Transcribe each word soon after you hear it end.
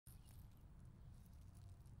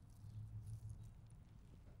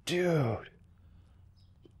Dude,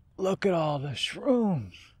 look at all the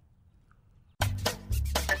shrooms.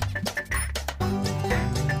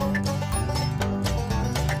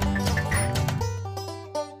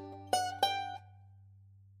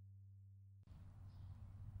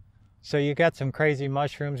 So you got some crazy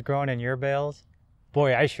mushrooms growing in your bales?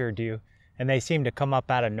 Boy, I sure do. And they seem to come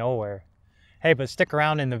up out of nowhere. Hey, but stick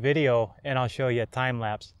around in the video and I'll show you a time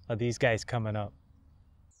lapse of these guys coming up.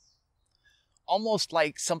 Almost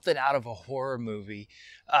like something out of a horror movie.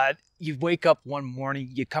 You wake up one morning,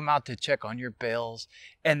 you come out to check on your bales,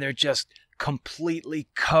 and they're just completely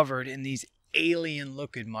covered in these alien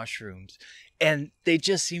looking mushrooms. And they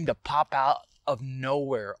just seem to pop out of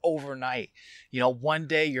nowhere overnight. You know, one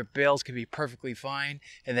day your bales can be perfectly fine,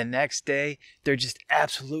 and the next day they're just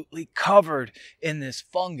absolutely covered in this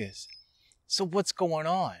fungus. So what's going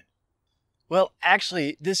on? Well,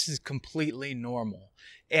 actually, this is completely normal.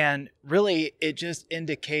 And really, it just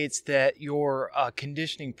indicates that your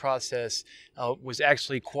conditioning process was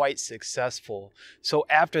actually quite successful. So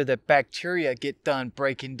after the bacteria get done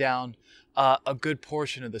breaking down a good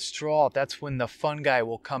portion of the straw, that's when the fungi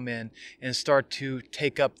will come in and start to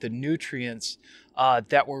take up the nutrients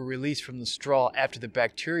that were released from the straw after the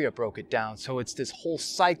bacteria broke it down. So it's this whole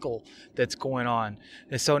cycle that's going on.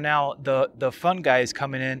 And so now the fungi is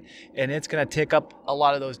coming in, and it's going to take up a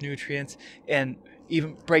lot of those nutrients and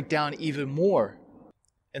even break down even more.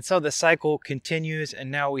 And so the cycle continues, and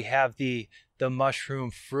now we have the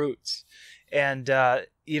mushroom fruits. And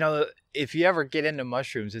you know, if you ever get into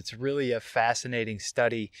mushrooms, it's really a fascinating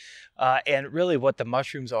study. And really what the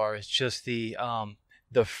mushrooms are is just the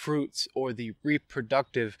fruits or the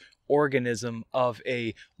reproductive organism of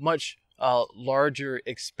a much larger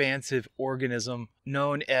expansive organism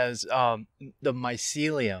known as the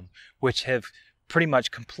mycelium, which have pretty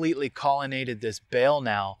much completely colonnaded this bale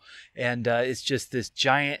now. And it's just this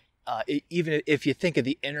giant, even if you think of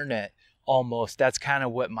the internet, almost, that's kind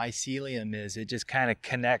of what mycelium is. It just kind of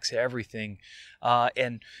connects everything.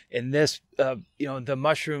 And this, you know, the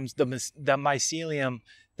mushrooms, the mycelium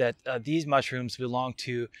that these mushrooms belong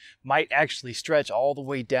to might actually stretch all the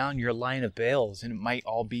way down your line of bales, and it might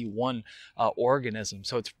all be one organism.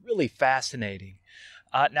 So it's really fascinating.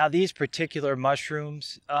 Now, these particular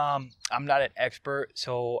mushrooms, I'm not an expert,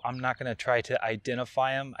 so I'm not going to try to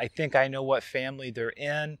identify them. I think I know what family they're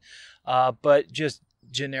in, but just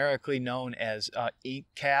generically known as ink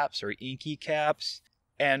caps or inky caps,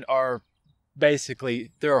 and are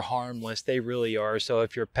basically, they're harmless. They really are. So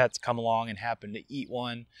if your pets come along and happen to eat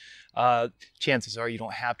one, chances are you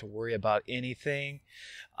don't have to worry about anything.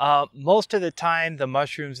 Most of the time, the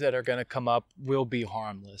mushrooms that are going to come up will be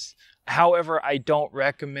harmless. However, I don't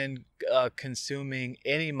recommend consuming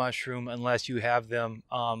any mushroom unless you have them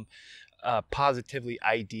positively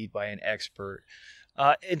ID'd by an expert.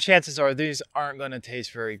 And chances are these aren't going to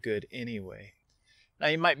taste very good anyway. Now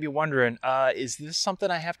you might be wondering, is this something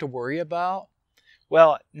I have to worry about?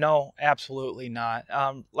 Well, no, absolutely not.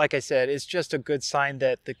 Like I said, it's just a good sign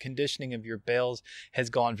that the conditioning of your bales has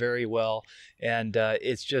gone very well, and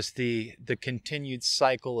it's just the continued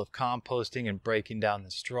cycle of composting and breaking down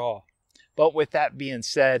the straw. But with that being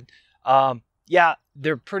said, yeah,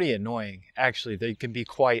 they're pretty annoying. Actually, they can be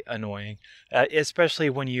quite annoying, especially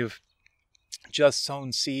when you've just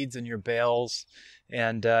sown seeds in your bales,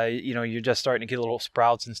 and you know, you're just starting to get little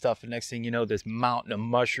sprouts and stuff, and next thing you know, this mountain of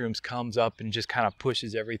mushrooms comes up and just kind of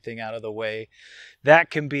pushes everything out of the way. That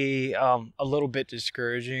can be a little bit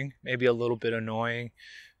discouraging, maybe a little bit annoying,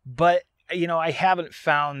 but you know, I haven't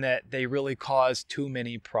found that they really cause too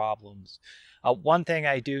many problems. One thing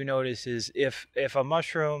I do notice is if a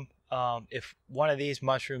mushroom, if one of these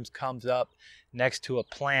mushrooms comes up next to a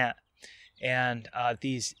plant, and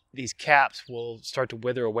these caps will start to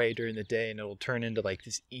wither away during the day, and it will turn into like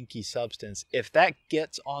this inky substance. If that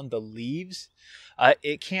gets on the leaves,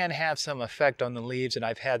 it can have some effect on the leaves, and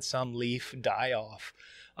I've had some leaf die off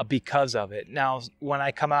because of it. Now, when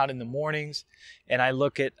I come out in the mornings and I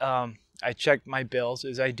look at, I check my bales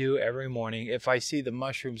as I do every morning. If I see the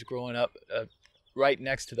mushrooms growing up right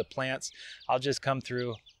next to the plants, I'll just come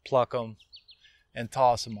through, pluck them, and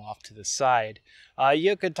toss them off to the side.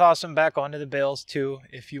 You could toss them back onto the bales too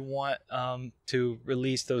if you want to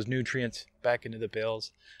release those nutrients back into the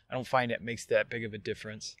bales. I don't find it makes that big of a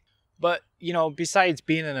difference. But you know, besides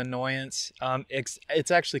being an annoyance,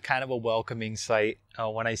 it's actually kind of a welcoming sight.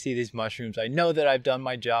 When I see these mushrooms, I know that I've done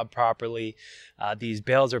my job properly. These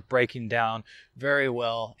bales are breaking down very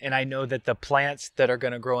well, and I know that the plants that are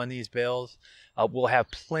going to grow in these bales will have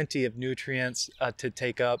plenty of nutrients to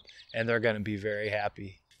take up, and they're going to be very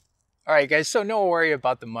happy. All right, guys, so no worry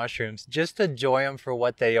about the mushrooms. Just enjoy them for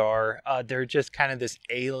what they are. They're just kind of this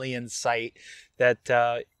alien sight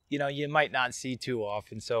that, you might not see too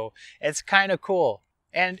often. So it's kind of cool.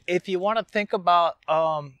 And if you want to think about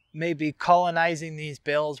maybe colonizing these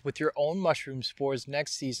bales with your own mushroom spores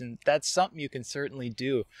next season, that's something you can certainly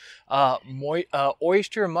do.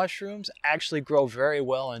 Oyster mushrooms actually grow very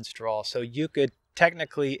well in straw. So you could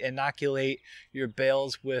technically inoculate your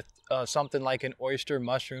bales with something like an oyster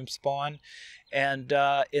mushroom spawn, and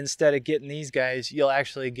instead of getting these guys, you'll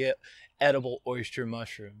actually get edible oyster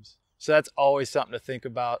mushrooms. So that's always something to think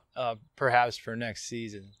about, perhaps for next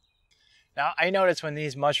season. Now, I notice when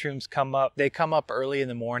these mushrooms come up, they come up early in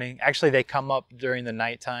the morning. Actually, they come up during the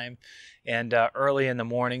nighttime, and early in the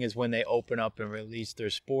morning is when they open up and release their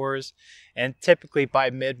spores. And typically by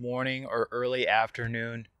mid-morning or early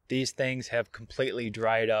afternoon, these things have completely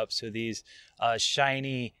dried up. So these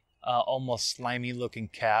shiny, almost slimy looking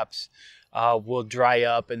caps will dry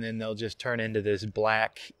up, and then they'll just turn into this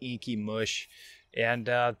black, inky mush, and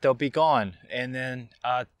they'll be gone. And then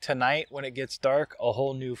tonight when it gets dark, a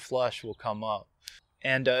whole new flush will come up.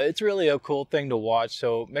 And it's really a cool thing to watch,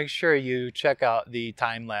 so make sure you check out the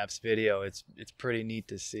time-lapse video. It's pretty neat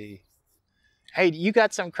to see. Hey, you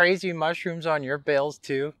got some crazy mushrooms on your bales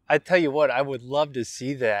too? I tell you what, I would love to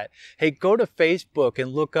see that. Hey, go to Facebook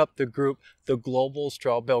and look up the group, the Global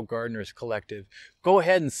Straw Bale Gardeners Collective. Go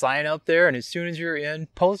ahead and sign up there, and as soon as you're in,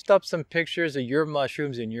 post up some pictures of your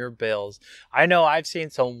mushrooms in your bales. I know I've seen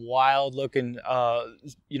some wild looking,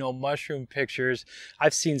 mushroom pictures.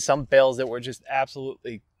 I've seen some bales that were just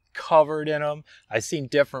absolutely covered in them. I've seen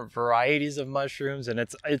different varieties of mushrooms, and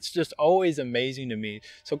it's just always amazing to me.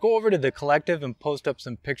 So go over to the collective and post up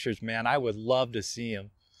some pictures, man. I would love to see them.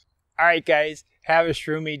 All right, guys, have a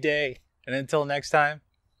shroomy day, and until next time,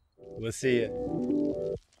 we'll see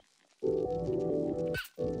you.